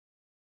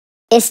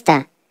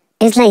Esta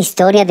es la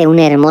historia de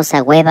una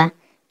hermosa hueva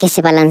que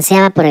se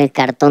balanceaba por el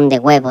cartón de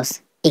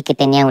huevos y que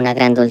tenía una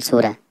gran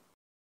dulzura.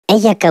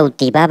 Ella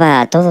cautivaba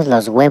a todos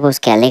los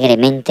huevos que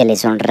alegremente le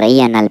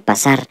sonreían al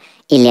pasar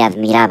y le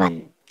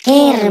admiraban.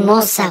 ¡Qué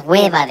hermosa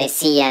hueva!,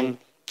 decían.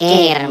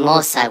 ¡Qué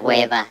hermosa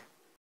hueva!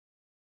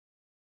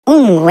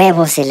 Un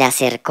huevo se le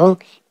acercó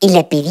y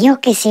le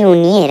pidió que se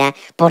uniera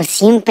por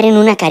siempre en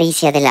una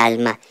caricia del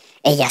alma.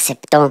 Ella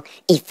aceptó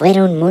y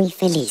fueron muy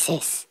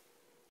felices.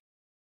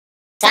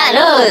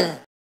 ¡Salud!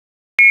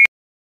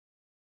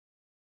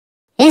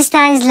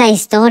 Esta es la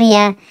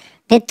historia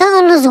de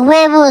todos los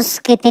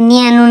huevos que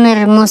tenían una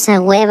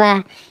hermosa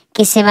hueva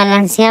que se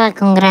balanceaba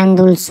con gran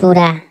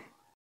dulzura.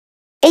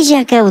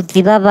 Ella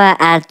cautivaba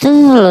a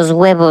todos los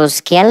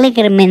huevos que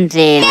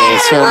alegremente le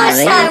sonreían.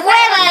 ¡Qué hermosa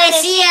hueva!,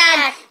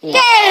 decían. ¡Qué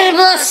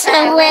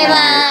hermosa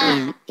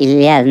hueva! Y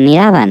le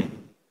admiraban.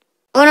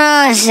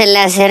 Uno se le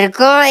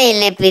acercó y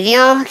le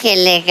pidió que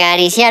le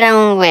acariciara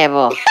un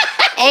huevo.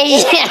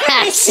 Ella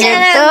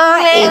aceptó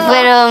y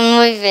fueron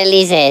muy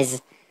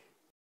felices.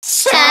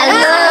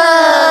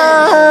 ¡Salud!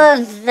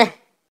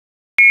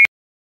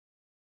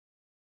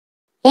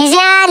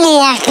 Ella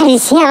le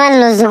acariciaban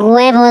los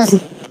huevos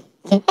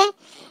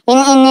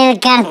en el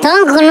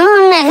cartón con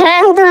una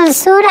gran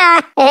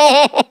dulzura.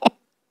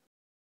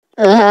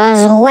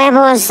 Los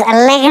huevos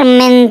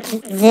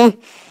alegremente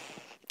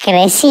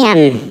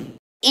crecían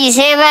y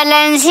se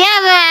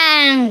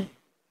balanceaban.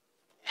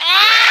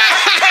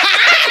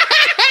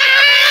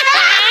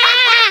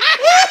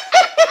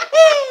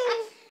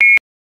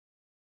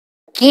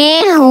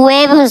 ¡Qué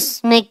huevos!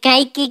 Me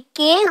cae que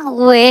qué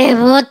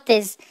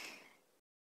huevotes.